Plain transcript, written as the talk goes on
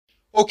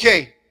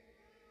Okay,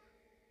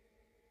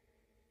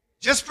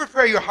 just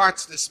prepare your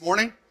hearts this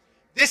morning.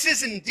 This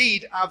is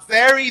indeed a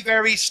very,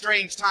 very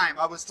strange time.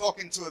 I was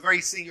talking to a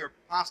very senior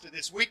pastor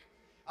this week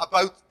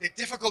about the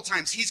difficult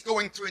times. He's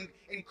going through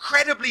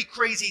incredibly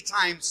crazy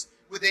times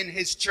within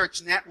his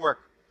church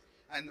network.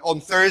 And on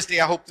Thursday,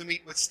 I hope to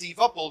meet with Steve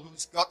Uppel,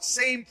 who's got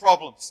same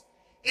problems.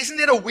 Isn't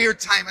it a weird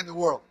time in the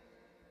world?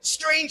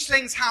 Strange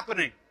things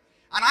happening.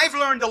 And I've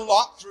learned a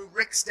lot through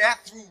Rick's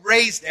death, through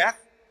Ray's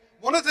death.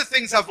 One of the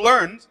things I've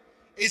learned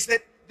is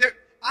that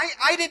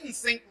I didn't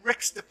think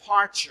Rick's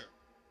departure,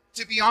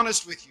 to be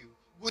honest with you,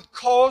 would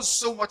cause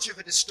so much of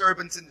a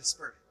disturbance in the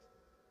spirit.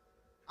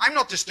 I'm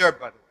not disturbed,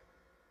 by the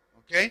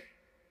way. Okay?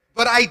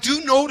 But I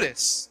do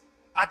notice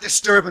a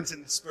disturbance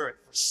in the spirit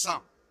for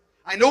some.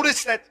 I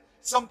notice that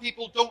some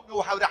people don't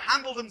know how to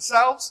handle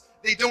themselves.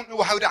 They don't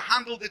know how to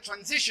handle the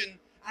transition.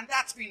 And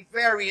that's been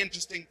very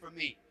interesting for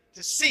me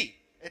to see.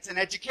 It's an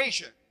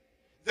education.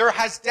 There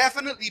has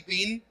definitely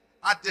been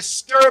a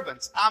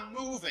disturbance, a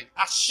moving,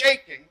 a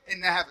shaking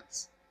in the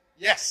heavens.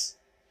 Yes.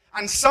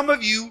 And some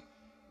of you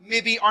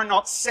maybe are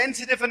not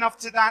sensitive enough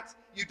to that.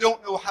 You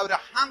don't know how to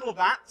handle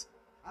that.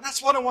 And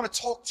that's what I want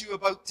to talk to you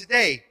about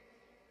today.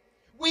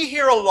 We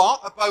hear a lot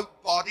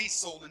about body,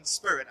 soul, and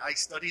spirit. I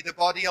study the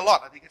body a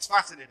lot. I think it's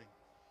fascinating.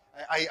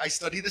 I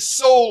study the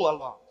soul a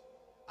lot.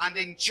 And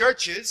in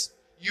churches,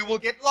 you will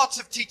get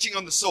lots of teaching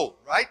on the soul,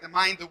 right? The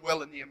mind, the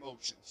will, and the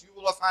emotions. You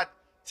will have had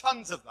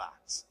tons of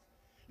that.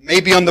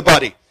 Maybe on the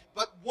body.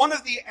 But one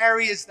of the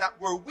areas that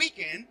we're weak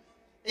in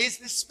is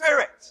the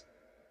spirit.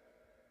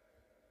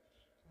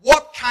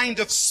 What kind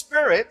of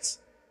spirit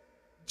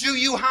do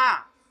you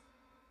have?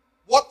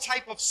 What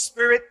type of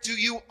spirit do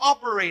you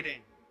operate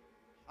in?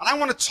 And I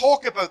want to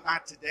talk about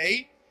that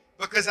today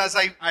because as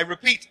I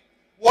repeat,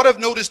 what I've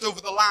noticed over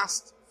the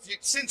last few,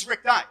 since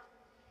Rick died,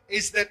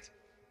 is that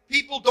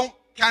people don't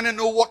kind of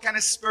know what kind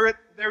of spirit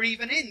they're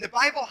even in. The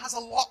Bible has a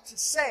lot to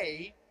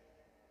say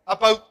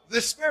about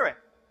the spirit.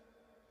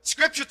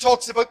 Scripture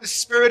talks about the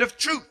spirit of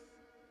truth,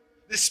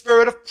 the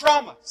spirit of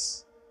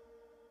promise.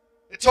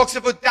 It talks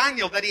about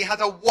Daniel, that he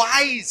had a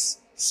wise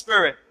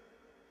spirit.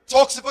 It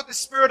talks about the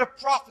spirit of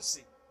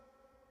prophecy.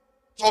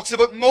 It talks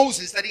about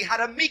Moses, that he had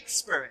a meek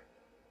spirit.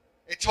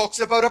 It talks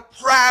about a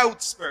proud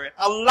spirit,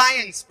 a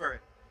lying spirit.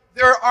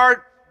 There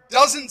are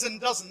dozens and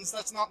dozens.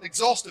 That's not an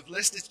exhaustive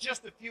list. It's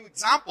just a few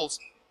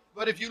examples.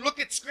 But if you look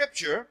at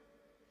Scripture,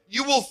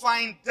 you will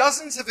find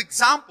dozens of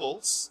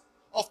examples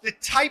of the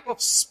type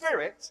of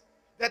spirit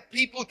that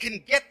people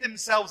can get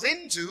themselves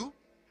into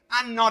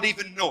and not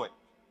even know it.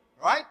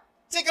 Right?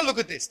 Take a look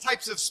at this.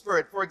 Types of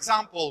spirit. For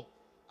example,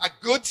 a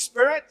good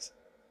spirit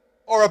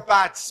or a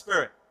bad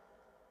spirit.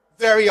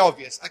 Very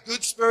obvious. A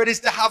good spirit is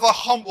to have a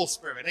humble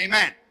spirit.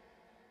 Amen.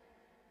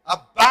 A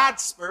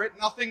bad spirit,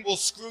 nothing will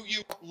screw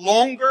you up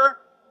longer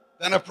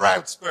than a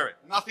proud spirit.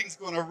 Nothing's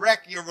going to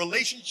wreck your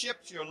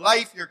relationships, your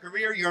life, your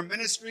career, your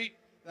ministry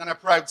than a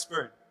proud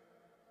spirit.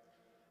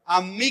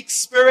 A meek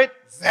spirit,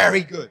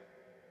 very good.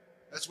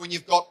 That's when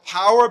you've got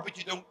power, but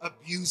you don't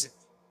abuse it.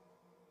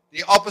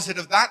 The opposite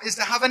of that is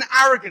to have an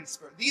arrogant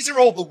spirit. These are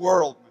all the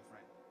world, my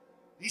friend.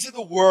 These are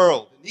the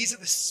world, and these are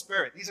the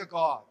spirit. These are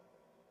God.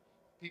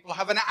 People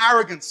have an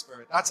arrogant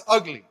spirit. That's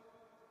ugly.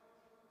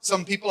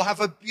 Some people have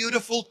a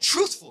beautiful,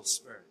 truthful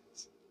spirit.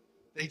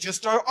 They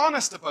just are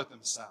honest about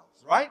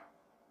themselves, right?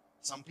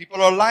 Some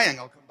people are lying.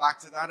 I'll come back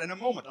to that in a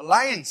moment. A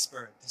lying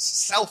spirit,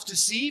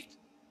 self-deceived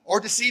or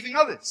deceiving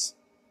others.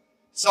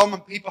 Some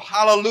people,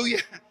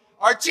 hallelujah,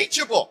 are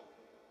teachable.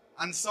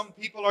 And some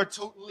people are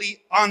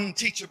totally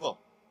unteachable.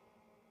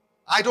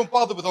 I don't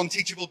bother with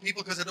unteachable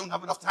people because I don't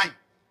have enough time.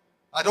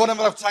 I don't have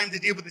enough time to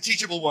deal with the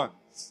teachable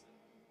ones.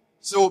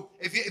 So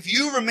if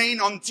you remain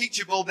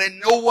unteachable, then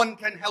no one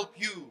can help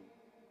you.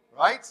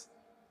 Right?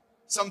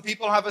 Some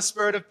people have a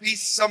spirit of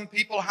peace. Some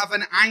people have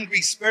an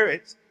angry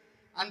spirit.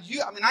 And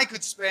I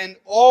could spend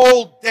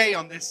all day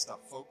on this stuff,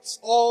 folks.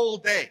 All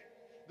day.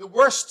 The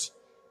worst,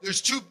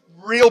 there's two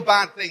real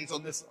bad things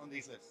on these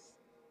lists.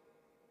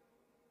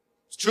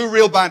 There's two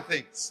real bad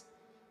things.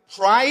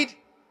 Pride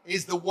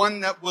is the one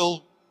that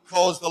will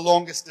cause the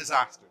longest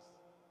disasters.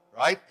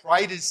 Right?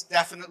 Pride is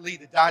definitely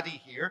the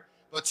daddy here.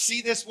 But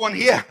see this one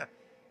here.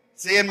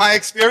 See in my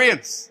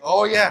experience.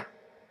 Oh yeah.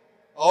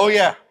 Oh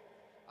yeah.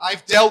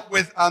 I've dealt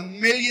with a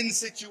million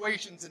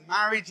situations in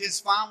marriages,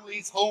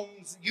 families,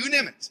 homes, you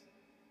name it.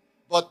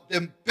 But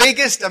the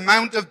biggest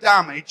amount of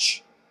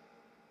damage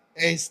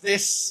is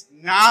this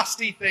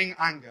nasty thing,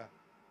 anger.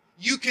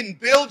 You can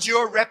build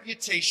your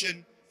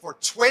reputation for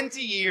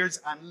 20 years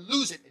and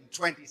lose it in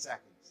 20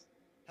 seconds.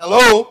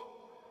 Hello?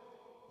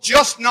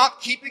 Just not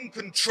keeping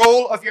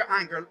control of your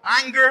anger.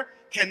 Anger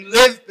can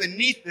live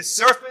beneath the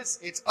surface.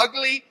 It's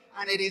ugly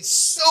and it is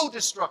so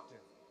destructive.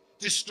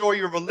 Destroy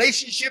your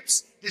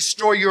relationships,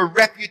 destroy your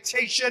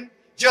reputation,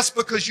 just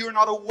because you're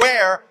not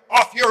aware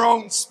of your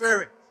own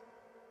spirit.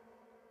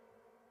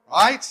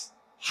 Right?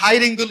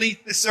 Hiding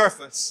beneath the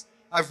surface.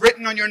 I've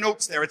written on your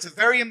notes there, it's a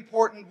very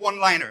important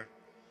one-liner.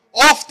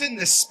 Often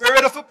the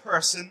spirit of a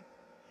person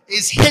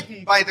is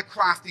hidden by the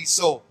crafty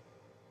soul.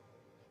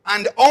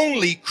 And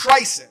only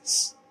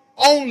crisis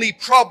only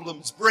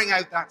problems bring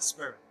out that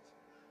spirit.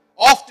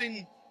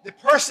 Often the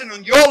person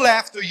on your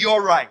left or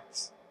your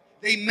right,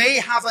 they may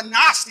have a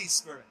nasty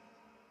spirit.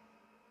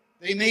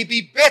 They may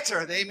be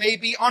bitter. They may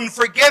be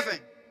unforgiving.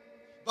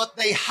 But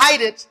they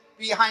hide it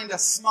behind a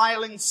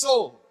smiling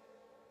soul.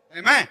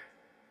 Amen.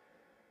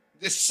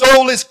 The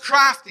soul is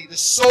crafty. The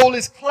soul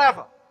is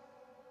clever.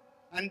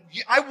 And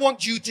I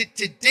want you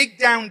to dig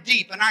down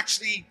deep and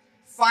actually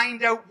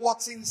find out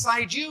what's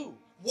inside you.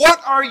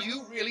 What are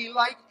you really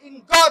like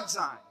in God's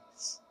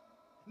eyes?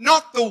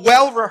 Not the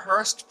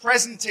well-rehearsed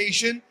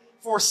presentation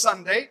for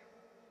Sunday.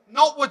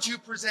 Not what you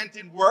present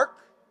in work.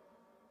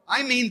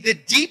 I mean the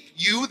deep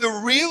you,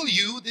 the real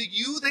you, the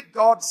you that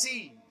God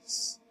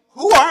sees.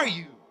 Who are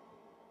you?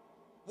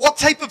 What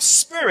type of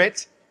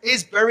spirit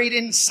is buried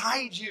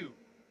inside you?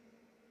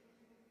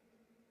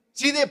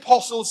 See, the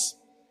apostles,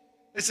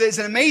 it's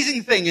an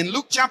amazing thing. In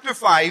Luke chapter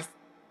 5,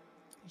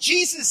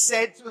 Jesus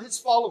said to his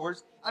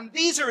followers, and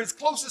these are his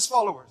closest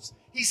followers,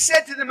 he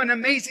said to them an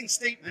amazing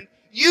statement,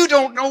 you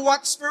don't know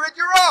what spirit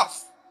you're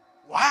of.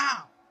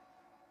 Wow.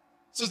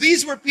 So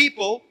these were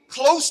people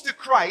close to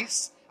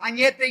Christ, and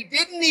yet they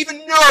didn't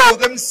even know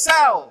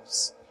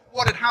themselves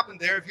what had happened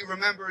there. If you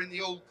remember in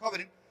the Old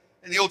Covenant,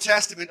 in the Old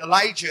Testament,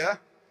 Elijah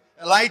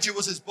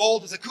was as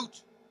bald as a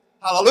coot.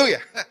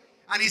 Hallelujah.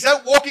 And he's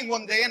out walking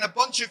one day, and a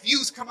bunch of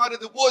youths come out of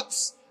the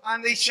woods,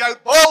 and they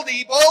shout,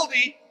 Baldy,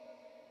 Baldy.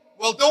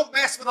 Well, don't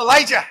mess with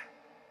Elijah.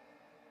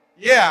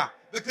 Yeah,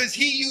 because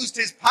he used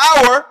his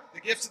power, the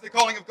gifts of the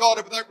calling of God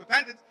are without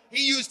repentance,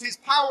 he used his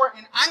power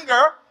in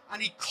anger,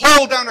 and he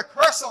called down a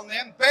curse on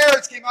them.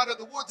 Bears came out of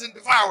the woods and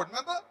devoured,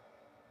 remember?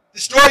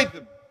 Destroyed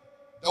them.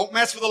 Don't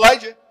mess with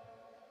Elijah.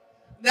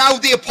 Now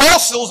the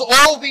apostles,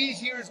 all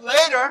these years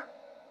later,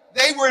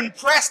 they were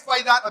impressed by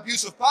that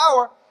abuse of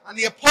power, and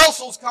the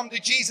apostles come to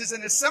Jesus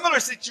in a similar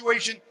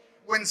situation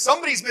when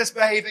somebody's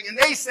misbehaving, and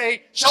they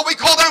say, shall we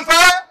call down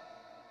fire?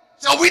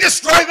 Shall we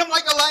destroy them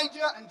like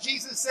Elijah? And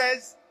Jesus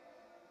says,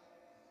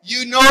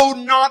 you know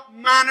not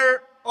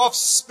manner of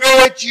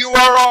spirit you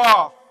are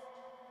of.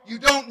 You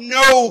don't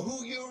know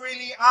who you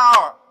really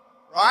are.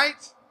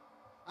 Right?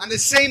 And the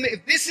same,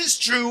 if this is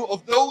true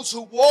of those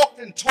who walked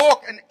and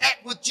talked and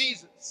ate with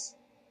Jesus.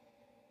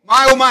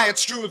 My oh my,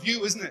 it's true of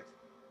you, isn't it?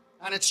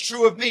 And it's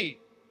true of me.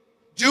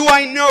 Do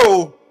I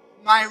know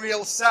my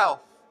real self?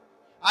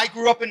 I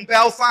grew up in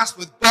Belfast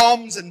with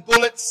bombs and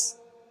bullets.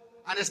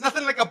 And there's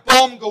nothing like a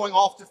bomb going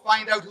off to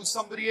find out who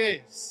somebody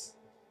is.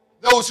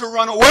 Those who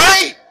run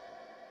away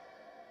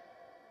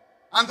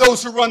and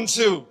those who run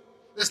to.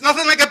 There's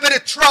nothing like a bit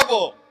of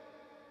trouble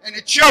in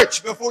a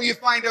church before you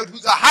find out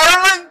who's a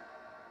hireling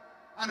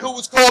and who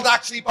was called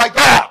actually by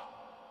God.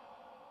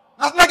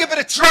 Nothing like a bit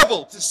of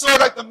trouble to sort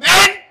out the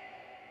men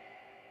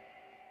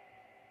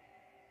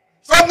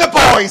from the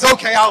boys.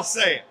 Okay, I'll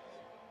say it.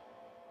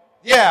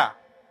 Yeah.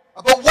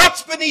 But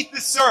what's beneath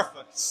the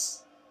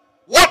surface?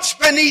 What's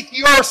beneath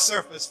your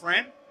surface,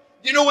 friend?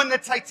 You know, when the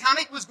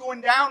Titanic was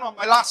going down on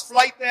my last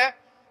flight there,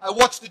 I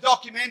watched the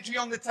documentary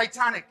on the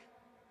Titanic.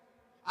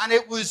 And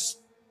it was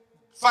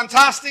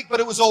fantastic, but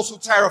it was also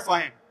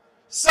terrifying.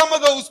 Some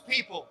of those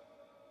people,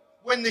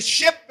 when the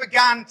ship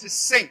began to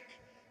sink,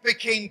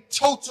 became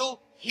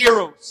total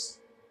heroes.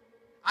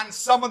 And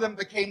some of them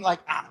became like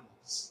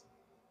animals.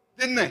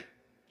 Didn't they?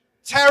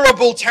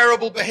 Terrible,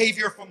 terrible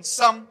behavior from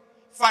some.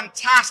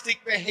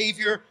 Fantastic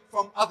behavior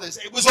from others.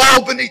 It was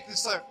all beneath the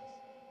surface.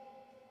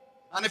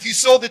 And if you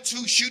saw the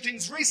two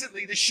shootings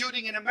recently, the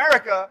shooting in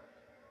America,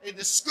 in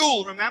the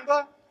school,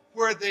 remember?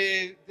 Where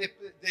the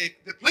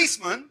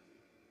policeman,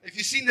 if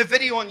you've seen the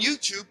video on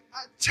YouTube,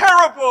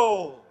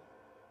 terrible.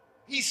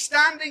 He's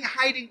standing,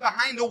 hiding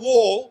behind a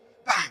wall,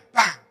 bang,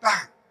 bang,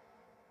 bang.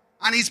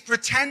 And he's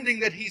pretending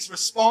that he's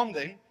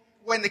responding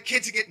when the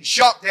kids are getting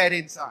shot dead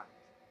inside.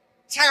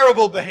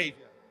 Terrible behavior.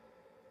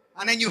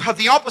 And then you have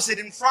the opposite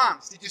in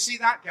France. Did you see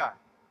that guy?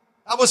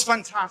 That was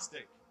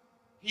fantastic.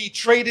 He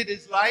traded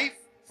his life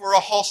for a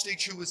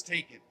hostage who was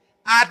taken.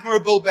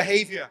 Admirable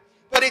behavior.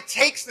 But it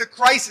takes the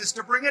crisis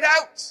to bring it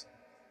out.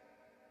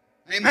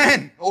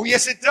 Amen. Oh,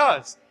 yes, it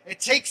does. It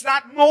takes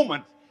that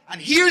moment. And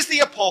here's the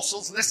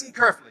apostles. Listen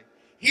carefully.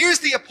 Here's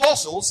the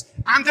apostles,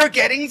 and they're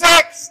getting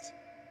vexed.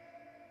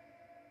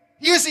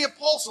 Here's the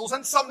apostles,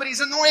 and somebody's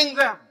annoying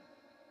them.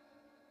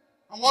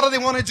 And what do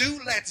they want to do?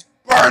 Let's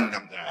burn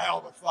them to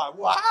hell with fire.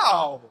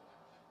 Wow.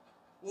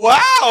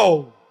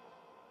 Wow.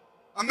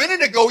 A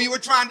minute ago you were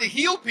trying to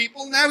heal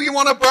people, now you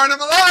want to burn them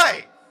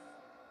alive.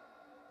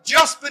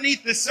 Just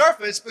beneath the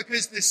surface,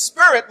 because the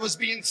spirit was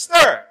being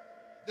stirred.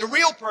 The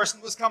real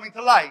person was coming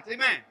to light.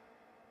 Amen.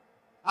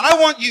 And I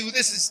want you,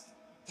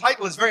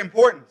 title is very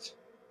important.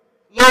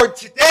 Lord,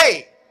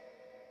 today,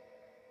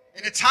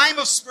 in a time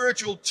of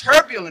spiritual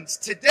turbulence,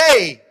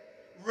 today,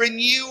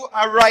 renew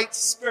a right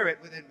spirit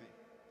within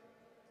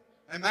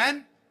me.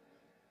 Amen?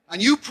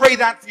 And you pray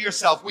that for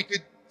yourself. We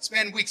could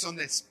spend weeks on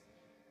this.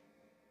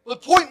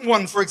 But point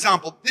one, for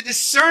example, the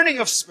discerning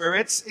of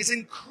spirits is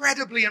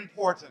incredibly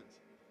important.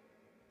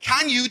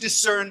 Can you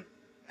discern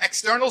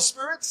external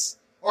spirits?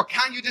 Or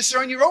can you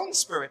discern your own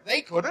spirit?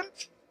 They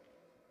couldn't.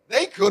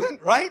 They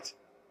couldn't, right?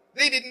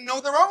 They didn't know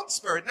their own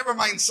spirit, never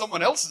mind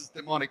someone else's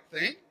demonic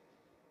thing.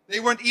 They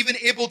weren't even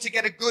able to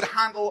get a good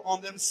handle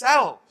on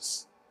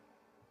themselves.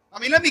 I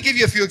mean, let me give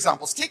you a few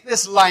examples. Take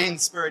this lying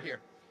spirit here.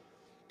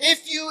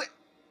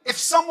 If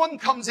someone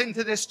comes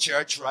into this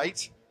church,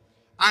 right,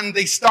 and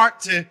they start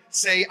to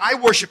say, I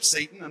worship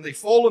Satan, and they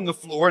fall on the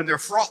floor and they're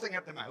frothing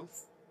at the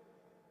mouth,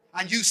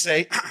 and you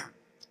say,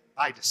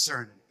 I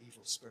discern an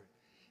evil spirit.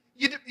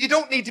 You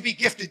don't need to be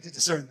gifted to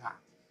discern that.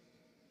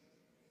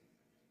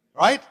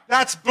 Right?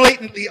 That's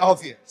blatantly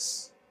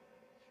obvious.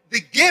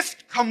 The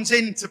gift comes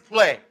into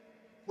play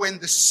when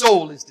the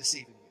soul is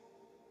deceiving you.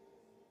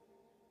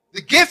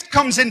 The gift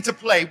comes into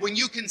play when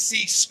you can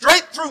see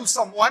straight through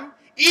someone,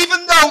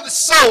 even though the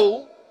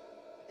soul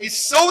is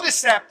so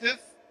deceptive,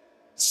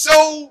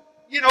 so,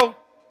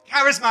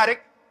 charismatic,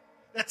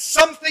 that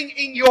something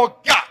in your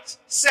gut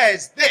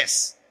says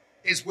this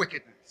is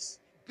wickedness.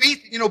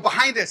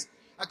 Behind this.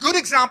 A good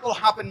example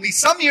happened to me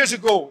some years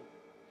ago.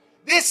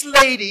 This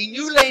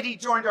new lady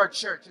joined our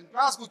church. In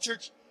Glasgow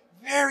Church,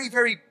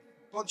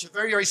 bunch of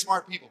very, very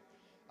smart people.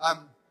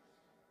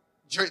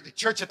 The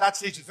church at that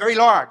stage was very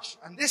large.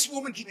 And this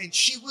woman came in.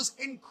 She was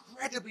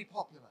incredibly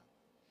popular.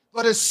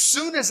 But as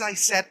soon as I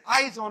set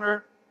eyes on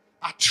her,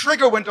 a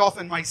trigger went off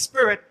in my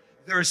spirit.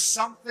 There's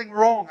something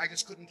wrong. I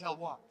just couldn't tell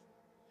what.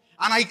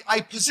 And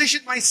I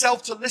positioned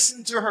myself to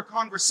listen to her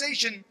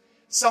conversation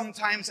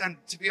sometimes, and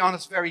to be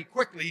honest, very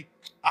quickly,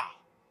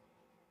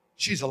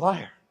 she's a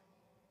liar.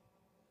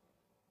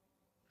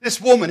 This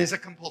woman is a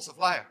compulsive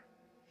liar.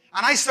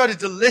 And I started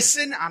to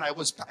listen, and I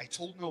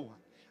told no one.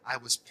 I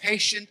was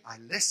patient. I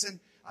listened.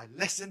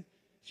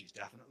 She's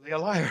definitely a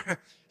liar.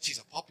 She's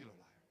a popular liar.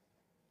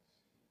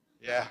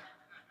 Yeah.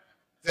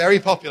 Very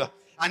popular.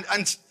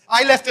 And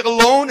I left it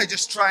alone. I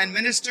just try and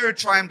minister,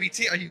 try and be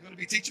are you going to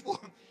be teachable?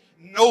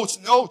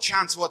 No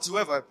chance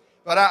whatsoever.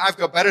 But I've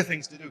got better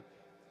things to do.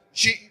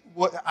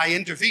 I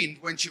intervened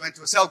when she went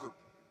to a cell group.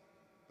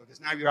 Because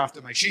now you're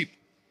after my sheep.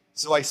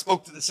 So I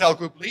spoke to the cell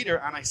group leader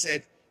and I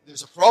said,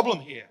 there's a problem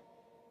here.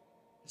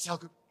 The cell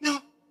group, no,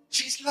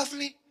 she's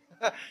lovely.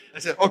 I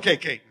said, okay,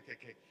 Kate.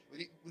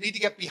 We need to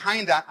get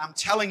behind that. I'm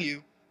telling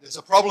you, there's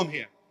a problem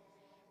here.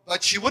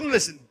 But she wouldn't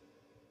listen.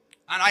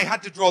 And I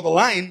had to draw the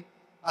line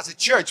as a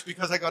church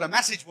because I got a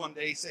message one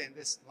day saying,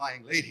 this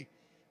lying lady,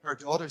 her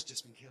daughter's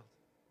just been killed.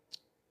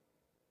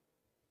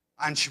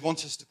 And she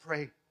wants us to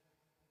pray.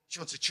 She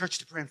wants the church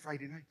to pray on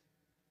Friday night.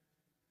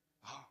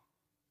 Oh,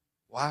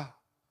 wow.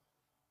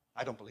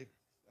 I don't believe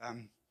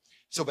it.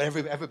 But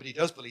everybody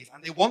does believe.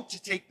 And they want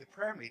to take the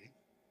prayer meeting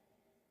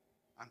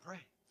and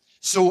pray.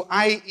 So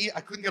I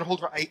couldn't get a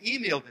hold of her. I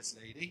emailed this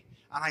lady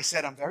and I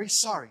said, I'm very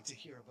sorry to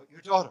hear about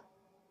your daughter.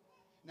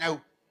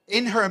 Now,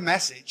 in her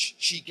message,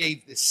 she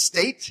gave the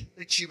state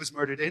that she was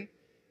murdered in,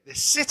 the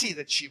city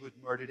that she was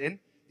murdered in,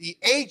 the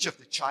age of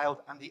the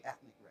child, and the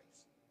ethnic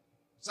race.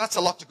 So that's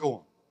a lot to go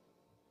on.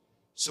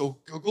 So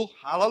Google,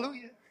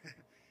 hallelujah.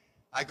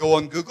 I go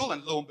on Google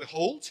and lo and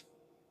behold,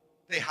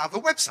 they have a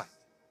website.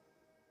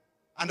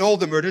 And all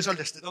the murders are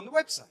listed on the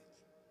website.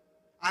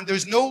 And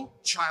there's no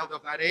child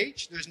of that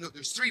age. There's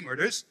 3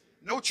 murders.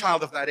 No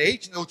child of that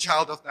age. No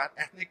child of that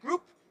ethnic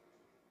group.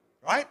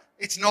 Right?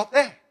 It's not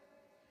there.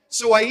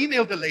 So I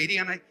emailed the lady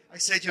and I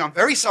said, I'm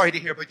very sorry to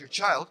hear about your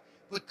child,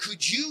 but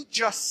could you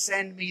just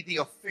send me the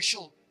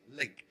official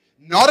link?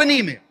 Not an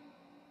email.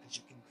 Because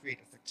you can create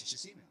a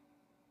fictitious email.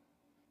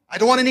 I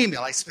don't want an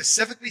email. I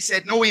specifically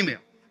said no email.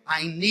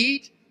 I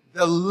need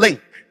the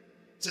link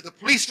to the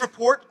police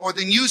report or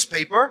the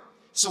newspaper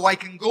so I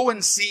can go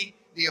and see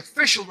the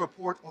official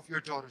report of your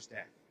daughter's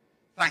death.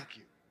 Thank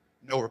you.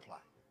 No reply.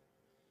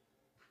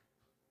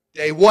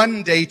 Day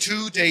 1, day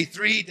 2, day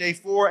 3, day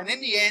 4, and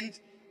in the end,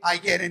 I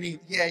get an email.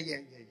 Yeah.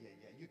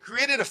 You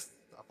created a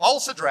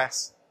false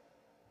address.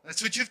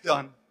 That's what you've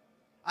done.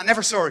 I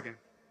never saw her again.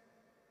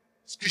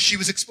 It's because she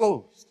was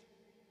exposed.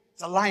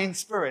 It's a lying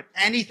spirit.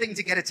 Anything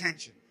to get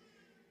attention.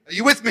 Are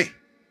you with me?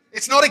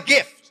 It's not a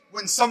gift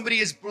when somebody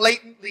is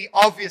blatantly,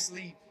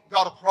 obviously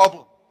got a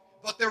problem.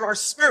 But there are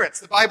spirits.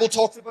 The Bible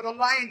talks about a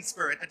lying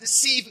spirit, a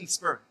deceiving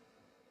spirit.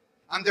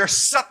 And they're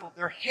subtle,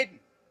 they're hidden.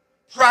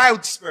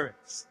 Proud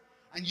spirits.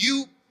 And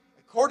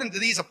according to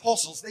these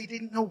apostles, they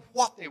didn't know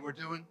what they were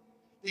doing.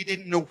 They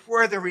didn't know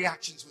where their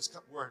reactions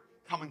were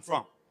coming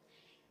from.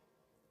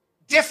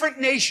 Different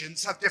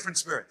nations have different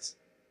spirits.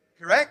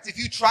 Correct? If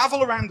you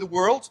travel around the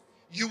world,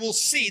 you will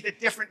see that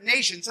different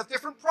nations have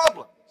different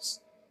problems.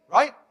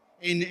 Right?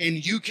 In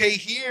UK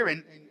here,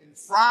 in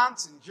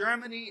France, in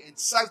Germany, in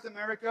South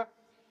America,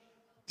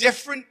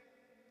 different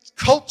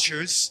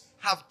cultures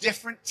have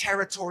different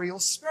territorial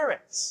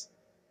spirits.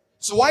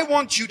 So I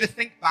want you to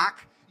think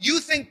back. You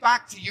think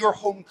back to your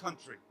home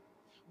country.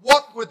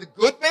 What were the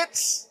good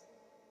bits?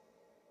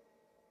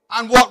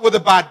 And what were the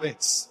bad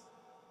bits?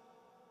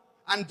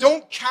 And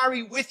don't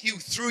carry with you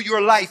through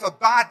your life a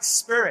bad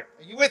spirit.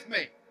 Are you with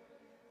me?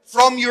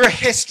 From your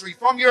history,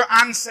 from your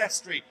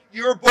ancestry.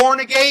 You're born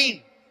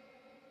again.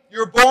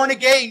 You're born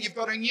again. You've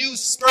got a new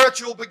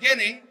spiritual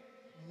beginning.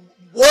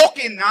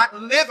 Walk in that,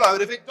 live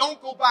out of it.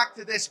 Don't go back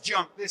to this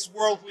junk, this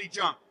worldly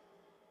junk.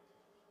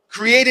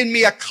 Create in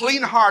me a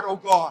clean heart, O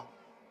God,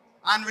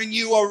 and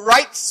renew a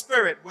right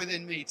spirit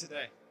within me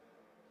today.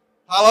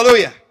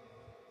 Hallelujah.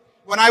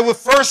 When I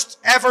was first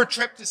ever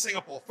trip to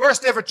Singapore,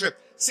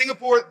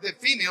 Singapore, the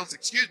females,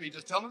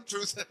 just telling the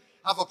truth,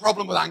 have a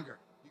problem with anger.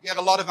 You get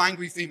a lot of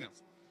angry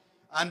females.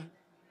 And,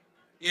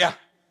 yeah.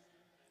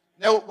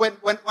 Now, when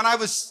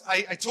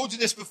I told you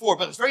this before,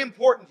 but it's very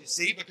important, you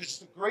see, because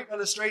it's a great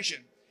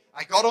illustration.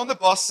 I got on the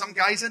bus, some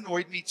guys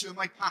annoyed me, two of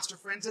my pastor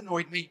friends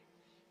annoyed me,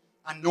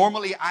 and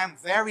normally I am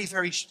very,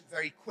 very,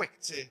 very quick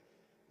to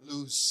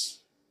lose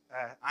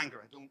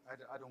anger.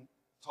 I don't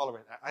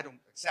tolerate that. I don't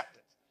accept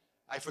it.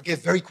 I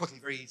forgive very quickly,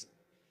 very easily.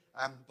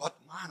 But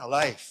man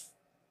alive,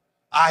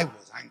 I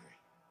was angry.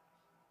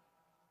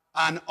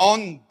 An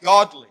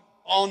ungodly,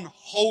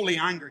 unholy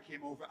anger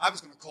came over. I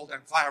was going to call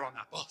down fire on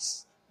that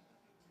bus.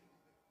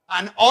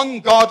 An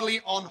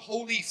ungodly,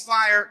 unholy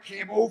fire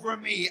came over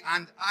me,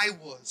 and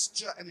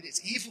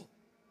it's evil.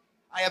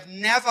 I have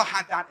never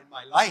had that in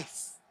my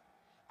life.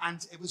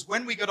 And it was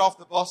when we got off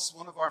the bus,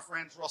 one of our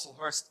friends, Russell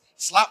Hurst,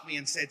 slapped me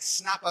and said,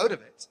 snap out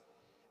of it.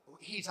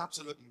 He's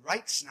absolutely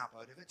right, snap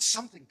out of it.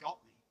 Something got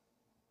me.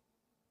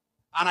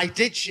 And I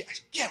did. I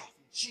said, get off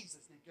me.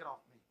 Jesus' name, get off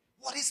me.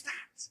 What is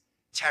that?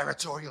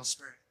 Territorial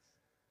spirit.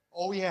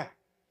 Oh, yeah.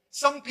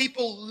 Some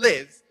people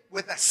live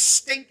with a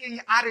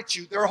stinking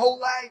attitude their whole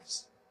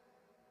lives.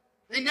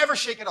 They never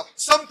shake it off.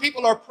 Some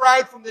people are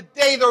proud from the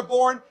day they're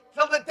born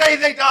till the day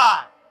they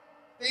die.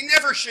 They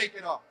never shake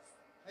it off.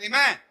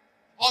 Amen.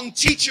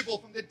 Unteachable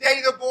from the day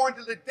they're born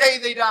till the day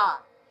they die.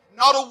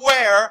 Not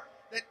aware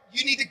that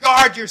you need to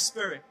guard your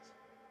spirit.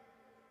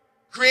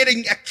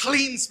 Creating a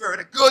clean spirit,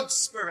 a good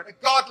spirit, a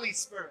godly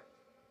spirit.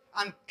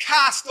 And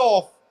cast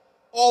off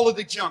all of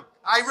the junk.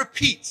 I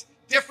repeat,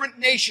 different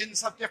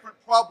nations have different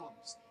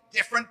problems.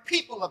 Different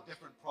people have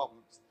different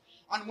problems.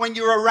 And when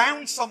you're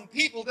around some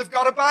people, they've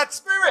got a bad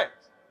spirit.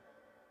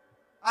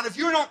 And if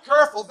you're not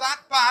careful,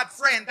 that bad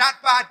friend, that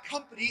bad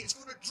company is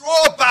going to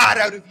draw bad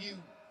out of you.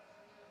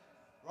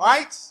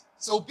 Right?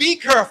 So be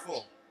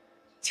careful.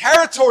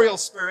 Territorial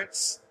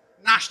spirits,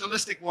 national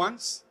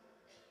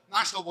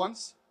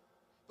ones,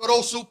 but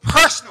also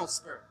personal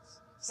spirits.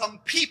 Some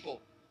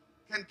people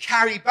can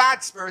carry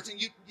bad spirits,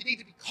 and you need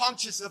to be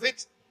conscious of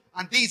it.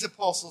 And these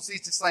apostles, these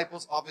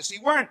disciples, obviously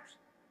weren't.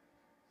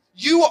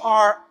 You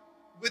are,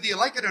 whether you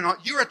like it or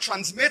not, you're a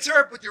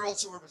transmitter, but you're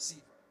also a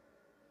receiver.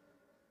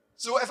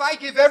 So if I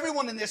give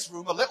everyone in this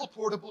room a little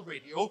portable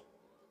radio,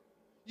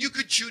 you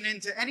could tune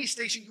into any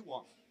station you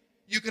want.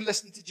 You can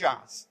listen to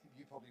jazz.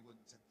 You probably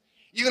wouldn't.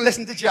 You can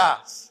listen to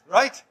jazz,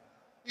 right?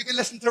 You can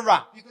listen to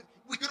rap.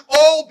 We could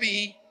all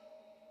be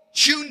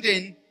tuned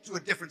in to a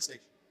different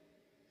station.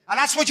 And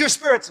that's what your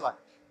spirit's like.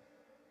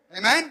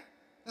 Amen?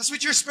 That's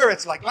what your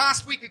spirit's like.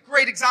 Last week, a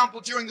great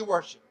example during the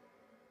worship.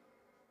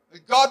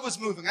 God was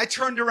moving. I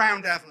turned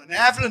around Evelyn.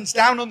 Evelyn's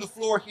down on the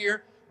floor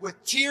here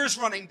with tears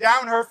running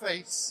down her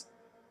face,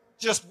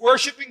 just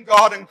worshiping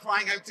God and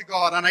crying out to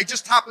God. And I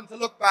just happened to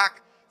look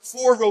back,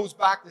 4 rows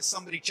back, there's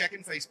somebody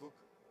checking Facebook.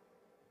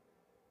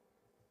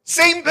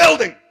 Same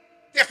building,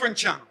 different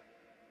channel.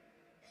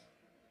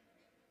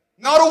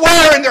 Not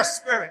aware in their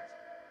spirit.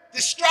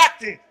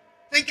 Distracted.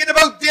 Thinking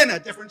about dinner,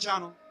 different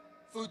channel.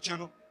 Food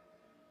channel.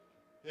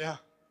 Yeah.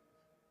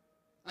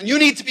 And you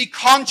need to be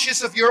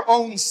conscious of your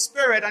own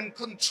spirit and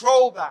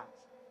control that.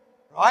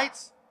 Right?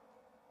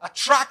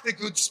 Attract the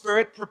good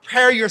spirit,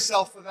 prepare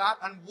yourself for that,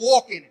 and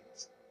walk in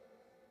it.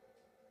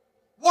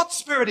 What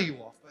spirit are you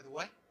off, by the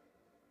way?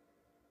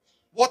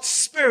 What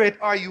spirit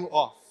are you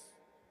off?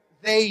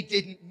 They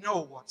didn't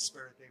know what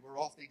spirit they were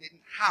off. They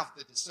didn't have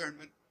the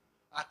discernment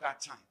at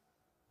that time.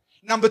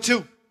 Number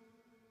 2,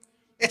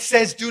 it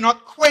says, do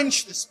not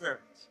quench the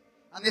spirit.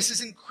 And this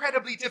is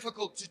incredibly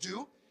difficult to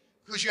do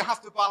because you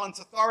have to balance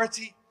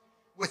authority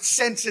with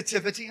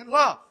sensitivity and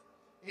love.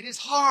 It is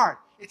hard.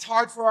 It's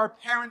hard for our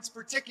parents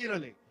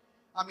particularly.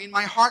 I mean,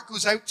 my heart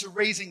goes out to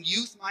raising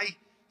youth. My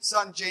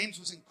son James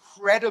was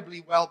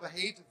incredibly well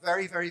behaved, a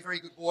very, very, very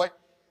good boy.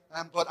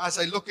 But as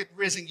I look at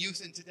raising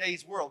youth in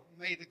today's world,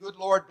 may the good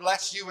Lord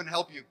bless you and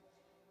help you.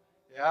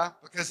 Yeah,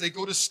 because they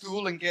go to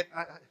school and get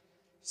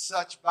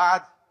such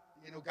bad,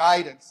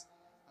 guidance.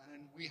 And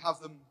then we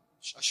have them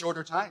a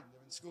shorter time.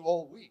 They're in school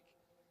all week.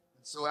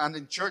 And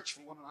in church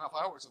for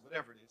 1.5 hours or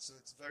whatever it is. So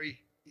it's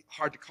very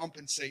hard to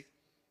compensate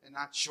in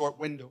that short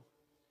window.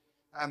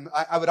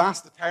 I would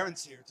ask the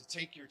parents here to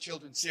take your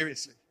children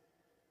seriously.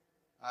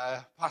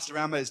 Pastor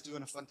Emma is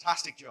doing a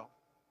fantastic job.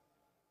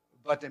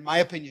 But in my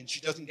opinion, she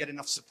doesn't get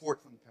enough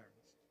support from the parents.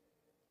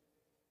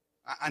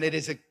 And it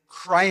is a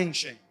crying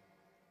shame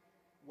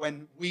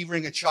when we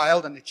ring a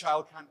child and the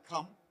child can't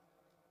come.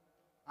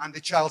 And the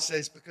child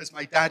says, because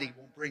my daddy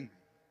won't bring me.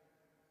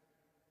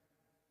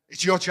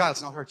 It's your child,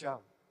 it's not her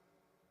child.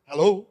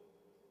 Hello?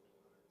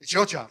 It's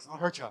your child, it's not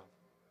her child.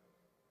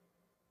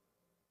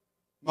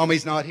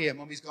 Mommy's not here,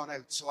 Mommy's gone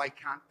out, so I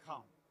can't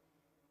come.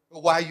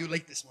 Well, why are you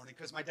late this morning?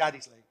 Because my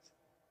daddy's late.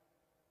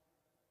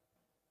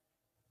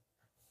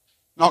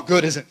 Not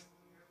good, is it?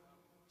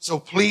 So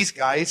please,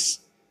 guys,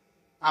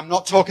 I'm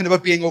not talking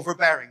about being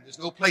overbearing. There's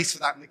no place for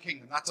that in the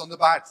kingdom. That's on the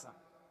bad side.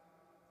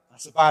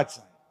 That's a bad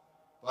sign.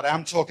 But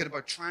I'm talking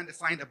about trying to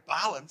find a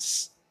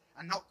balance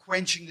and not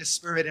quenching the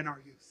Spirit in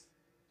our youth.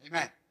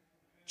 Amen.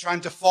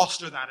 Trying to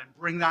foster that and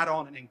bring that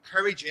on and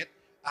encourage it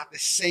at the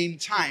same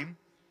time,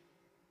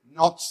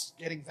 not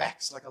getting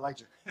vexed like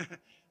Elijah.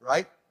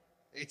 Right?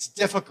 It's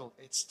difficult.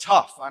 It's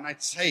tough. And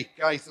I'd say,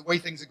 guys, the way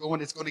things are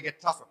going, it's going to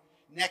get tougher.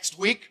 Next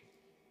week,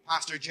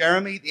 Pastor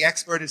Jeremy, the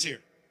expert, is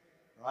here.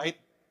 Right?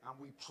 And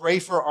we pray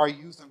for our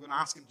youth. I'm going to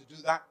ask him to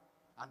do that.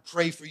 And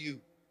pray for you.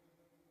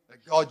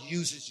 That God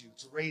uses you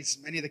to raise,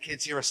 many of the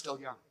kids here are still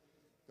young.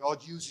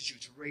 God uses you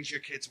to raise your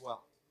kids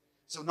well.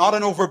 So not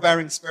an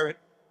overbearing spirit.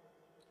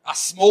 A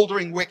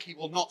smoldering wick he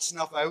will not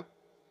snuff out.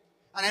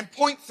 And then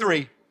point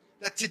 3,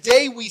 that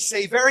today we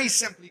say very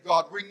simply,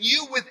 God,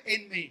 renew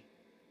within me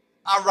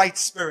a right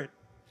spirit.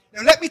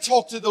 Now let me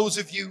talk to those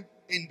of you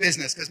in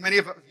business, because many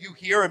of you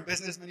here in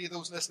business, many of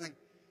those listening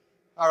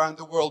around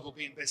the world will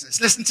be in business.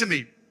 Listen to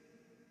me.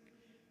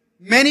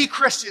 Many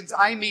Christians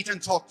I meet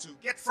and talk to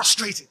get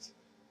frustrated.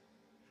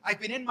 I've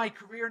been in my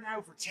career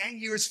now for 10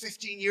 years,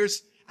 15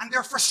 years, and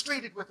they're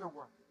frustrated with their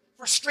work,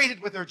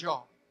 frustrated with their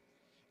job.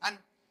 And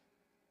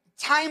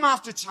time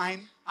after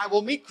time, I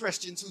will meet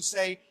Christians who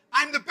say,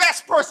 I'm the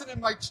best person in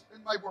my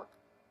work.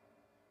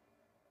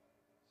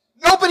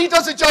 Nobody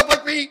does a job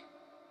like me.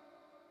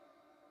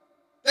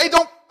 They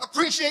don't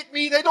appreciate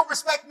me. They don't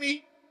respect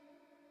me.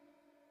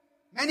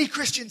 Many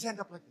Christians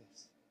end up like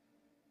this.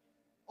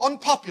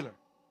 Unpopular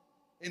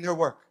in their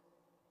work.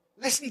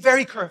 Listen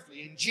very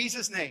carefully in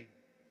Jesus' name.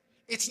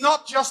 It's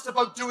not just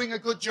about doing a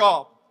good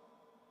job.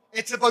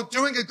 It's about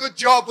doing a good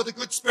job with a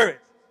good spirit.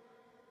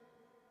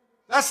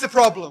 That's the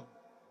problem.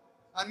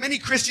 And many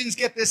Christians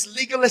get this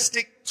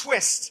legalistic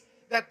twist,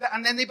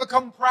 and then they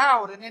become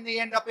proud, and then they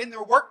end up in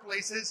their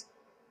workplaces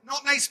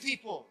not nice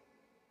people.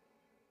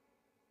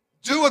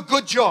 Do a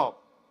good job.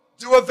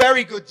 Do a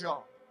very good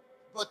job.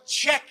 But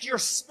check your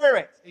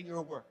spirit in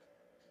your work.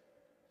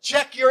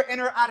 Check your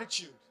inner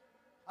attitude.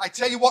 I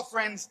tell you what,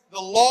 friends, the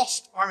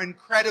lost are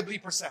incredibly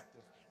perceptive.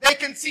 They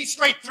can see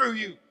straight through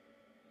you.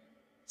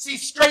 See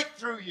straight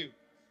through you.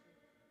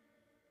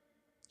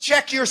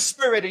 Check your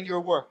spirit in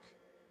your work.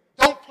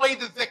 Don't play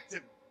the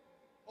victim.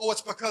 Oh,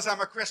 it's because I'm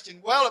a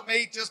Christian. Well, it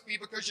may just be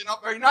because you're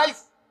not very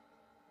nice.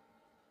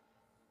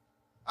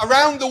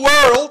 Around the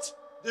world,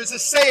 there's a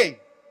saying.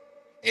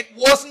 It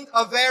wasn't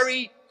a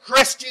very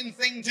Christian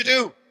thing to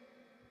do.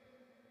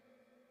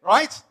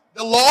 Right?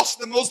 The lost,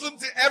 the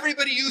Muslims,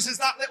 everybody uses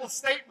that little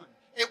statement.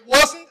 It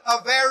wasn't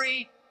a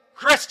very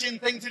Christian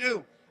thing to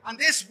do. And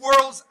this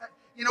world's,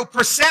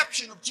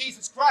 perception of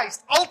Jesus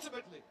Christ,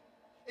 ultimately,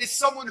 is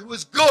someone who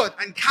is good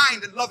and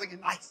kind and loving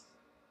and nice.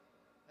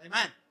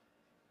 Amen.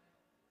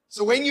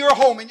 So in your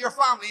home, in your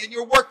family, in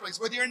your workplace,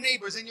 with your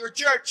neighbors, in your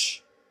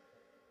church,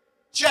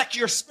 check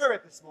your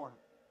spirit this morning.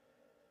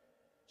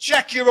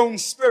 Check your own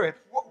spirit.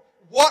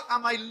 What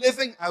am I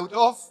living out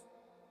of?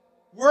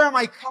 Where am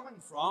I coming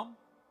from?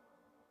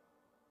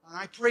 And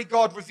I pray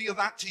God reveal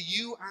that to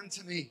you and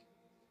to me.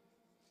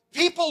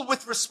 People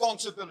with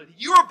responsibility.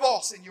 You're a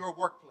boss in your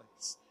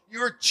workplace.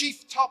 You're a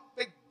chief, top,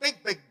 big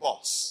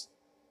boss.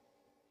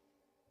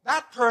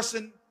 That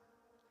person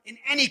in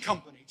any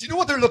company, do you know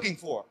what they're looking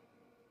for?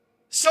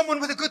 Someone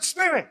with a good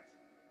spirit.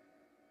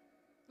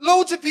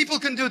 Loads of people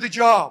can do the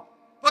job,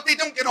 but they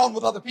don't get on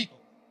with other people.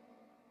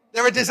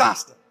 They're a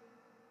disaster.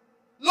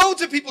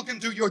 Loads of people can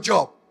do your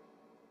job.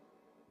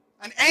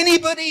 And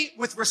anybody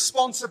with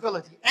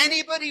responsibility,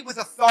 anybody with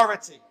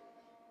authority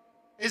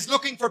is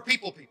looking for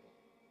people.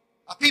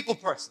 A people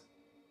person.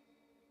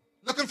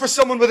 Looking for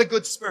someone with a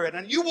good spirit.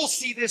 And you will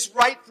see this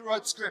right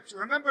throughout Scripture.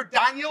 Remember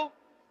Daniel?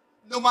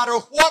 No matter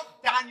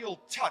what Daniel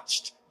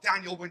touched,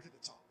 Daniel went to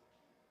the top.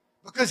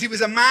 Because he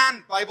was a man,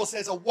 the Bible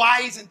says, a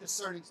wise and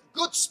discerning,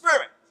 good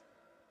spirit.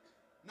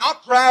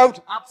 Not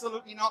proud,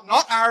 absolutely not.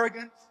 Not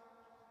arrogant.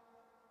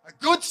 A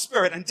good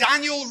spirit. And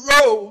Daniel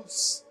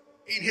rose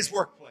in his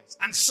workplace.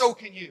 And so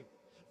can you.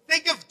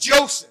 Think of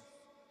Joseph.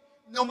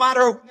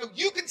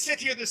 You can sit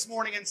here this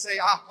morning and say,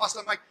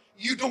 Pastor Mike,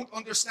 you don't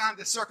understand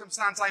the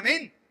circumstance I'm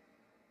in.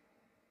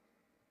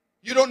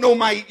 You don't know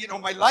my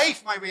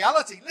life, my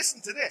reality. Listen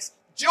to this.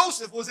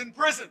 Joseph was in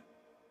prison.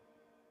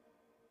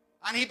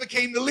 And he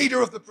became the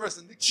leader of the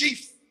prison, the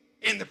chief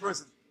in the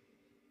prison.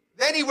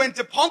 Then he went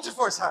to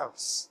Potiphar's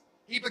house.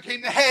 He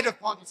became the head of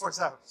Potiphar's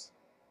house.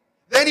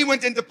 Then he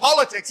went into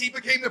politics. He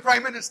became the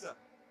prime minister.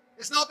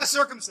 It's not the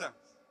circumstance.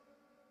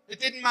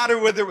 It didn't matter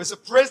whether it was a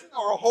prison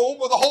or a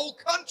home or the whole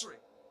country.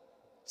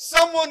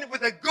 Someone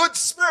with a good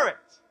spirit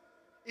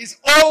is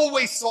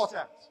always sought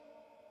out.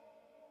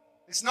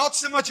 It's not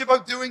so much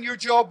about doing your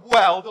job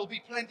well. There'll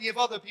be plenty of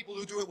other people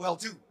who do it well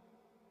too.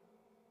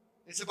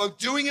 It's about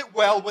doing it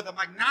well with a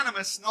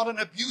magnanimous, not an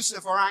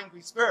abusive or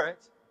angry spirit.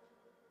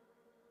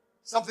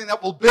 Something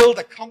that will build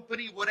a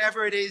company,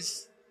 whatever it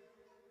is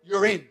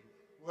you're in,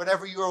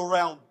 whatever your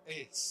realm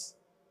is.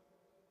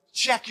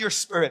 Check your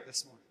spirit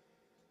this morning.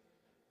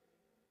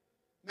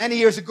 Many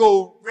years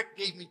ago, Rick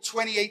gave me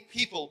 28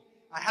 people.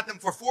 I had them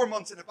for 4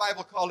 months in a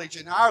Bible college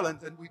in Ireland,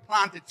 and we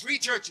planted 3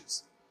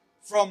 churches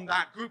from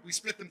that group. We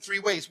split them 3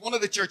 ways. One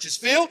of the churches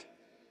failed.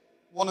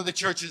 One of the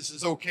churches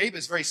is okay, but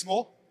it's very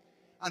small.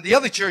 And the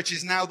other church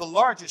is now the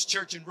largest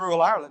church in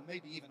rural Ireland,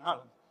 maybe even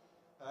Ireland,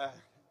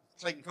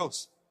 Clayton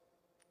Coast.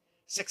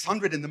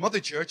 600 in the mother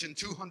church and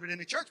 200 in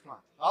the church plant.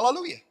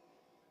 Hallelujah.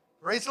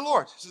 Praise the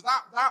Lord. So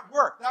that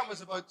worked. That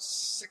was about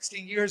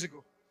 16 years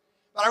ago.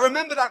 But I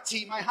remember that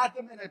team. I had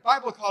them in a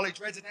Bible college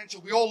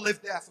residential. We all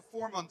lived there for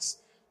 4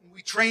 months. And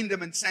we trained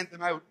them and sent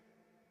them out.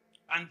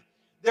 And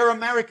they're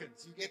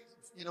Americans. You get,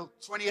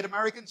 28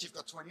 Americans, you've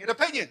got 28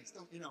 opinions,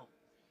 don't you know?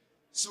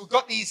 So we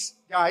got these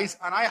guys,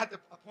 and I had to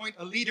appoint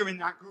a leader in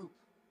that group.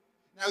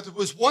 Now, there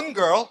was one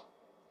girl,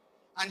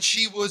 and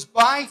she was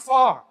by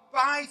far,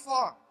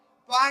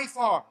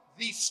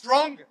 the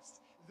strongest,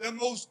 the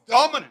most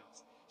dominant.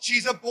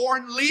 She's a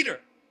born leader.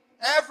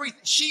 Everything.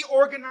 She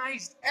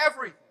organized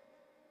everything.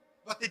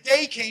 But the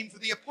day came for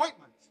the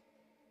appointment.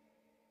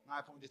 And I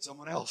appointed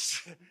someone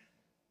else.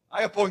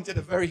 I appointed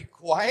a very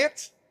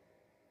quiet,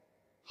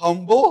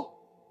 humble,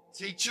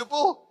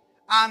 teachable,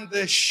 and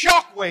the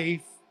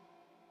shockwave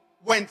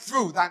went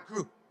through that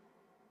group.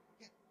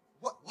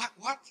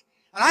 What?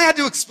 And I had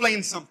to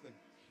explain something.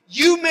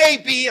 You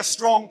may be a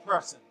strong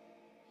person,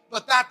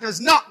 but that does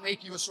not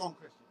make you a strong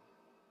Christian.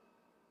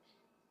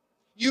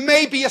 You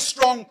may be a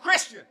strong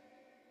Christian,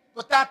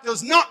 but that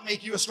does not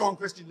make you a strong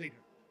Christian leader.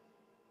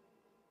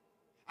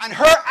 And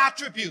her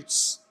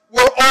attributes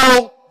were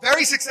all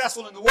very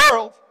successful in the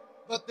world,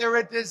 but they're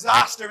a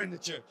disaster in the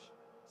church.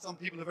 Some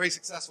people are very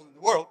successful in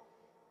the world,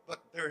 but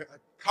they're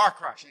a car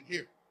crash in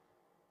here.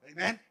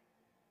 Amen?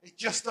 It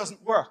just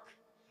doesn't work.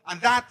 And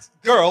that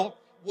girl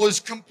was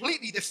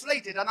completely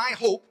deflated, and I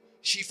hope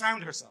she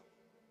found herself.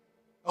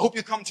 I hope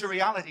you come to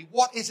reality.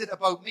 What is it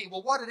about me?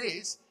 Well, what it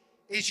is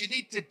you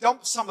need to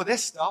dump some of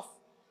this stuff.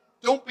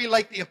 Don't be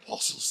like the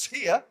apostles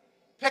here.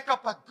 Pick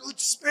up a good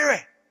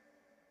spirit.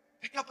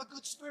 Pick up a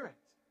good spirit.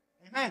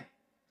 Amen.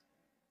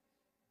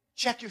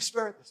 Check your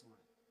spirit this morning.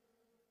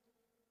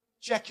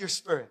 Check your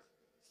spirit.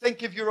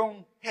 Think of your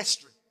own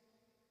history.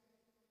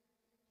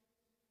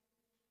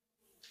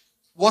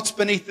 What's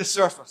beneath the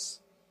surface?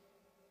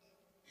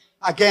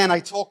 Again, I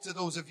talk to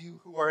those of you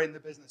who are in the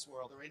business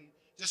world or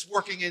just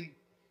working in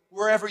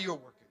wherever you're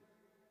working.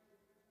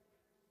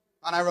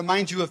 And I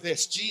remind you of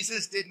this.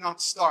 Jesus did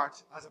not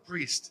start as a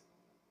priest.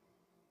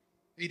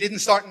 He didn't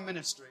start in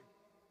ministry.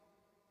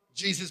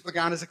 Jesus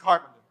began as a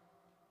carpenter.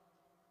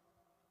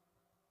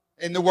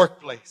 In the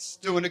workplace,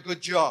 doing a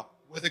good job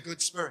with a good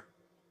spirit.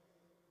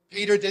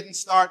 Peter didn't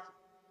start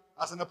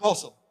as an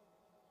apostle.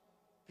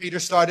 Peter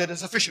started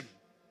as a fisherman.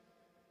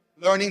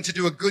 Learning to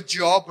do a good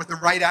job with the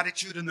right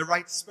attitude and the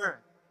right spirit.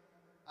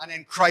 And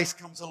then Christ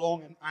comes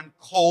along and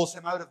calls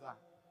him out of that.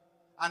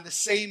 And the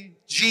same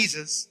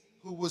Jesus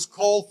who was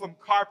called from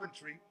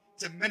carpentry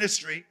to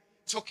ministry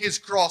took his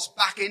cross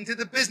back into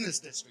the business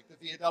district of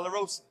Via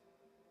Dolorosa.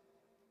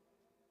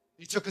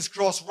 He took his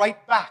cross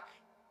right back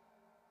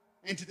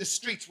into the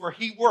streets where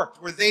he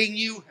worked, where they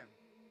knew him.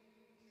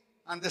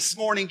 And this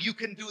morning you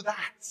can do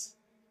that.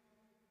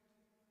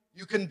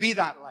 You can be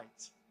that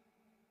light.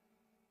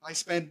 I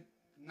spend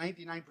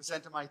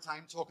 99% of my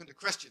time talking to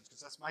Christians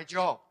because that's my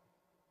job.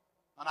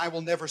 And I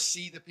will never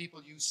see the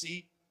people you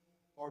see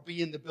or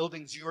be in the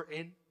buildings you're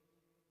in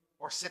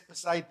or sit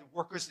beside the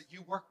workers that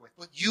you work with.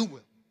 But you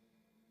will.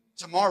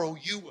 Tomorrow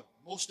you will.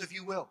 Most of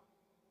you will.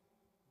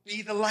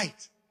 Be the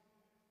light.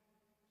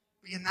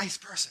 Be a nice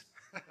person.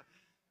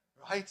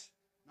 Right?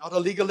 Not a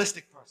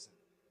legalistic person.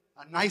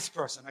 A nice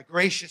person. A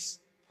gracious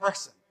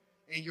person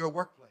in your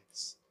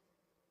workplace.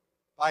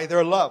 By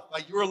their love, by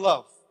your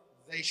love,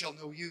 they shall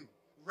know you.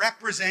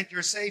 Represent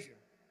your Savior,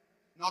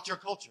 not your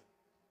culture.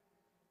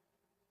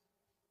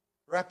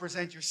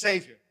 Represent your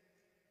Savior,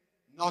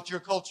 not your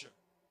culture.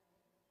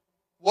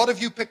 What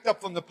have you picked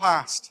up from the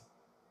past?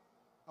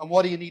 And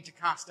what do you need to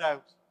cast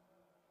out?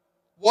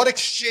 What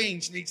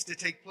exchange needs to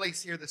take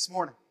place here this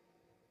morning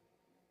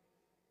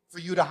for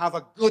you to have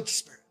a good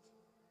spirit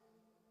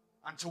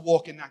and to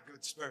walk in that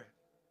good spirit?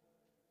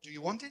 Do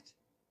you want it?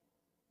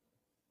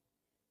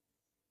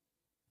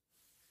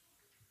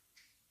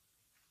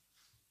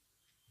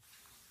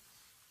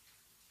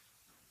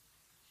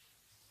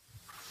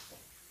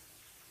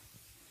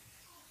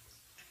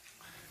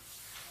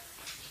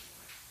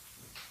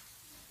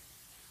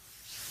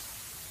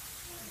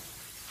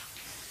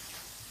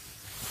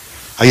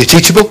 Are you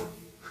teachable?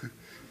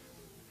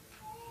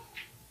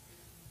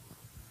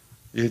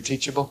 Are you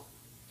teachable?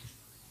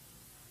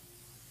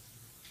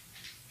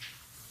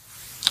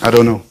 I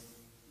don't know.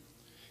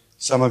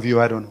 Some of you,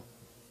 I don't know.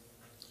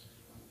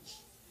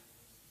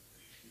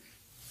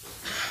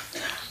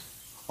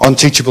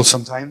 Unteachable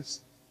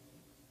sometimes.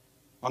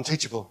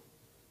 Unteachable.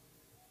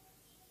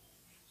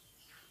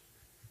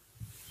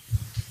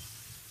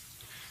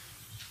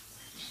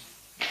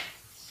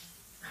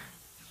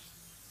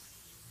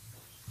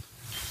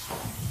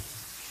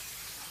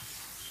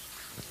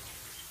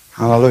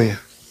 Hallelujah.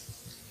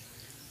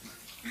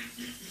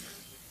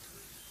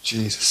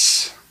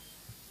 Jesus.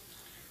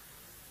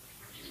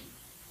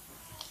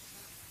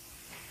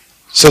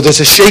 So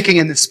there's a shaking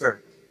in the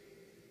spirit.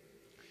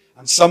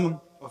 And some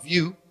of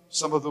you,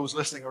 some of those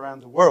listening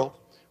around the world,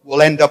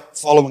 will end up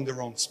following the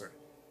wrong spirit.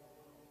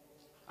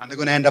 And they're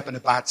going to end up in a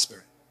bad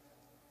spirit.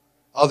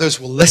 Others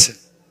will listen.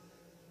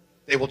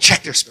 They will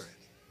check their spirit.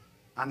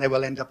 And they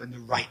will end up in the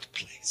right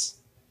place.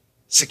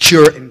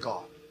 Secure in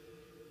God.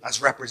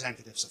 As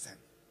representatives of Him.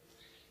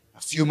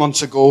 A few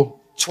months ago,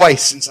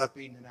 twice since I've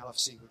been in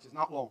LFC, which is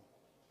not long.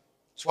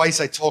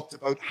 Twice I talked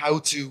about how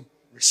to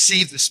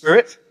receive the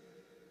Spirit.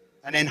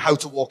 And then how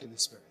to walk in the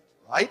Spirit.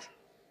 Right?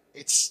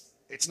 It's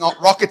not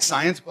rocket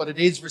science, but it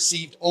is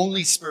received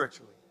only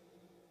spiritually.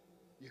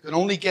 You can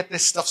only get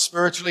this stuff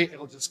spiritually.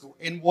 It'll just go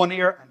in one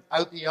ear and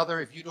out the other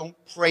if you don't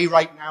pray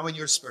right now in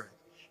your spirit.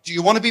 Do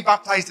you want to be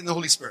baptized in the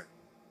Holy Spirit?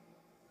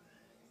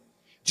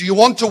 Do you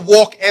want to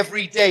walk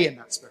every day in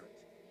that Spirit?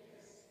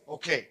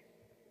 Okay.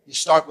 You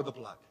start with the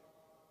blood.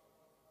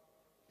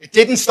 It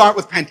didn't start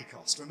with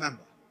Pentecost,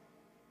 remember.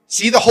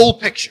 See the whole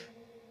picture.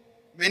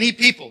 Many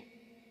people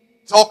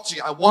talk to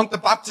you, I want the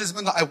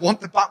baptism, I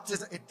want the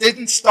baptism. It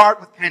didn't start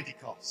with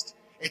Pentecost.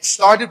 It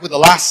started with the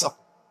Last Supper.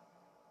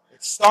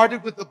 It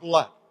started with the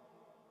blood.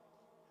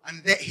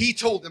 And He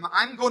told them,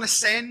 I'm going to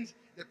send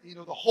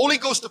the Holy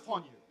Ghost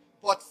upon you.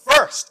 But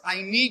first,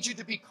 I need you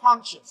to be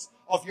conscious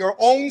of your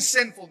own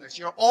sinfulness,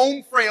 your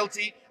own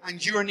frailty,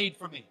 and your need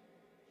for me.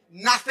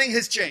 Nothing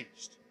has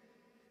changed.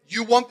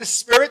 You want the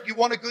Spirit, you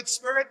want a good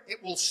Spirit,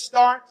 it will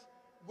start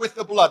with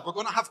the blood. We're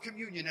going to have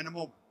communion in a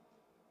moment.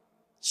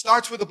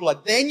 Starts with the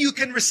blood. Then you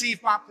can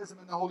receive baptism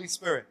in the Holy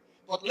Spirit.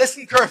 But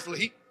listen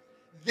carefully.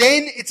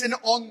 Then it's an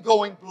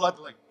ongoing blood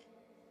link.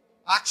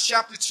 Acts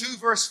chapter 2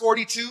 verse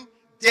 42.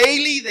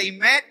 Daily they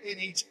met in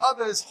each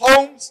other's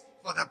homes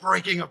for the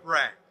breaking of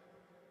bread.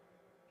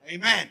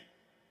 Amen.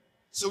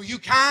 So you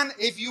can,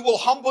 if you will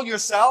humble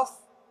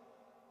yourself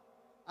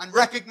and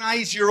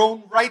recognize your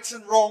own rights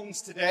and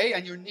wrongs today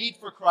and your need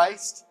for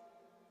Christ,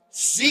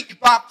 seek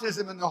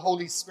baptism in the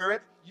Holy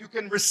Spirit. You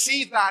can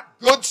receive that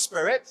good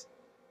Spirit.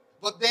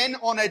 But then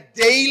on a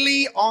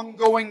daily,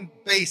 ongoing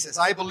basis,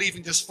 I believe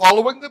in just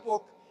following the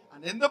book.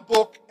 And in the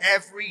book,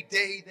 every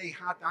day they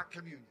had that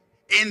communion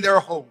in their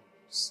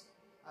homes.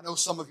 I know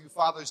some of you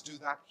fathers do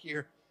that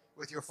here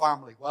with your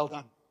family. Well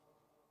done.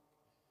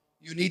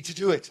 You need to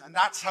do it. And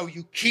that's how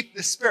you keep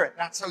the Spirit.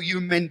 That's how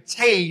you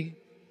maintain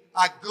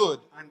a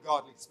good and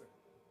godly Spirit.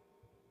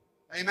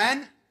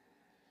 Amen?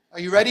 Are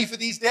you ready for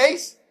these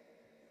days?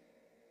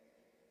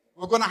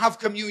 We're going to have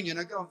communion.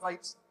 I'm going to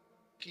invite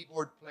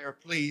keyboard player,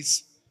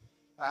 please.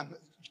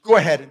 Go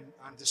ahead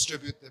and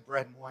distribute the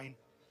bread and wine.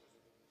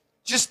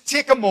 Just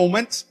take a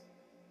moment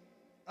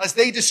as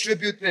they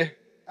distribute the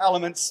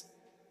elements.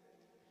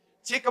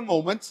 Take a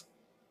moment.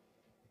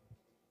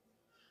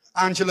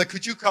 Angela,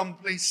 could you come,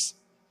 please?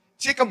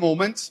 Take a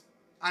moment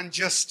and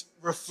just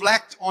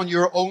reflect on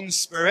your own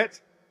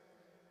spirit.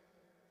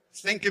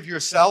 Think of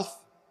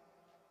yourself.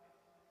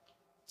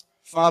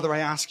 Father, I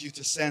ask you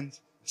to send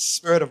a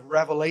spirit of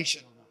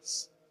revelation on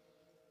us,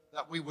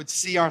 that we would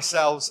see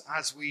ourselves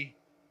as we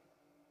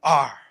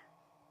are.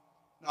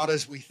 Not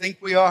as we think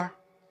we are,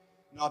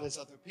 not as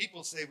other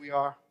people say we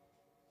are,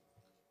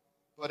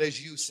 but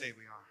as you say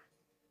we are.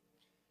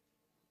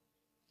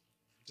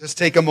 Just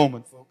take a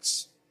moment,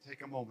 folks.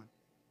 Take a moment.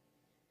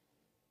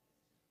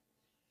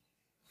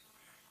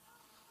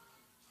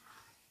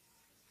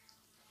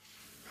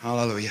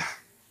 Hallelujah.